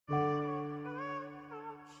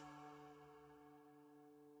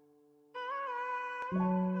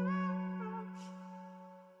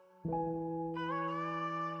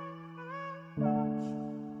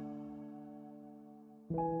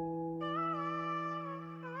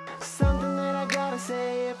Something that I gotta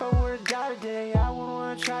say, if I were to die today, I would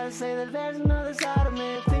wanna try to say that there's another side of me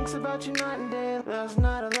that thinks about you night and day. Love's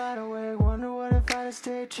not a light away. Wonder what if I'd have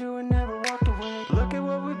stayed true and never walked away. Look at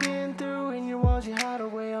what we've been through. In your walls you hide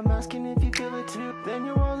away. I'm asking if you feel it too. Then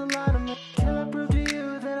your walls are lying to me. Till I prove to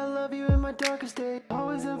you that I love you in my darkest day.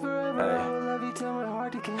 Always and forever, I will love you till my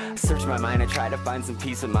heart decays. Search my mind, I try to find some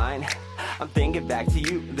peace of mind. I'm thinking back to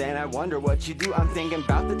you, then I wonder what you do. I'm thinking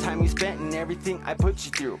about the time you spent and everything I put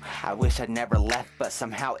you through. I wish I'd never left, but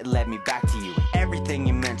somehow it led me back to you. Everything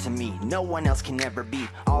you meant to me, no one else can ever be.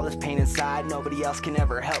 All this pain inside, nobody else can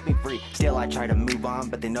ever help me free. Still I try to move on,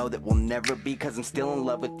 but they know that we'll never be. Cause I'm still in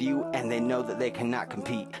love with you, and they know that they cannot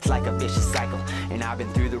compete. It's like a vicious cycle, and I've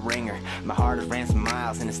been through the ringer. My heart has ran some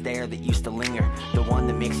miles in a stare that used to linger. The one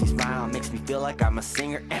that makes me smile, makes me feel like I'm a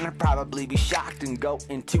singer. And I'd probably be shocked and go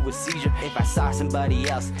into a seizure if I saw somebody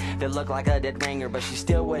else that looked like a dead ringer. But she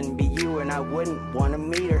still wouldn't be you, and I wouldn't want to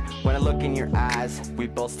meet her. When I look in your eyes, we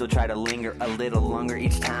both still try to linger a little longer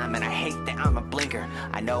each time. And I hate that I'm a blinker.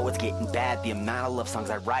 I know it's getting bad, the amount of love songs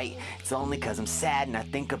I write. It's only cause I'm sad and I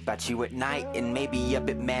think about you at night. And maybe a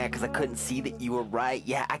bit mad cause I couldn't see that you were right.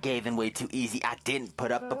 Yeah, I gave in way too easy, I didn't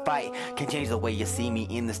put up a fight. Can change the way you see me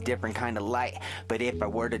in this different kind of light. But if I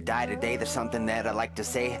were to die today, there's something that I'd like to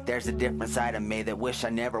say. There's a different side of me that wish I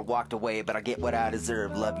never walked away. But I get what I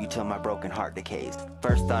deserve, love you till my broken heart decays.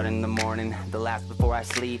 First thought in the morning, the last before I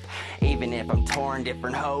sleep. Even if I'm torn,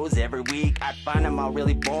 different hoes every week, I find them all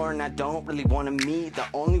really boring, I don't really want to meet. The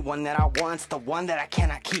only one that I want's the one that I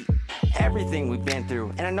cannot keep. Everything we've been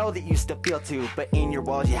through, and I know that you still feel too. But in your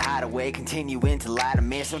walls you hide away, continuing to lie to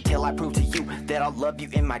me. So until I prove to you that I'll love you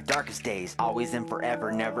in my darkest days, always and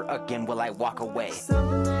forever, never again will I walk away.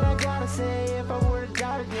 Something that I gotta say, if I were to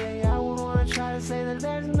die today, I would wanna try to say that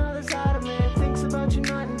there's another side of me that thinks about you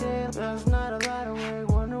night and day. Love's not a light away.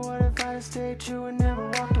 Wonder what if I'd have stayed true and never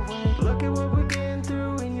walked away. Look at what we've been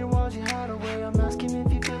through. In your walls you hide away. I'm asking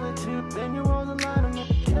if you feel it too. Then your walls are lying to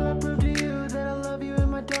me. Till I prove to you that I love you in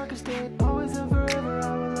my darkest day. Always and forever,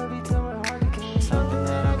 I will love you till my heart decays. Something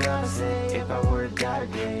that I gotta say, if I were to die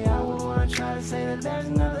today, I would wanna try to say that there's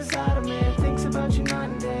another side of me that thinks about you night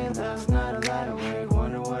and day. Love's not a light away.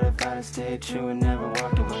 Wonder what if I'd have stayed true and never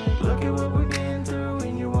walked away. Look at what we've been through.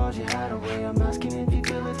 In your walls you hide away. I'm asking if you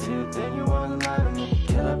feel it too. Then your walls are lying to me.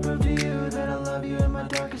 Till I prove to you that I love you in my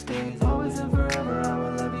darkest days. Always and forever, I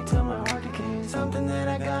will love you till my heart decays. Something that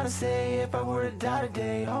I gotta say, if I were to die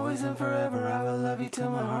today, always and forever, I will love you till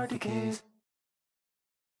my heart decays.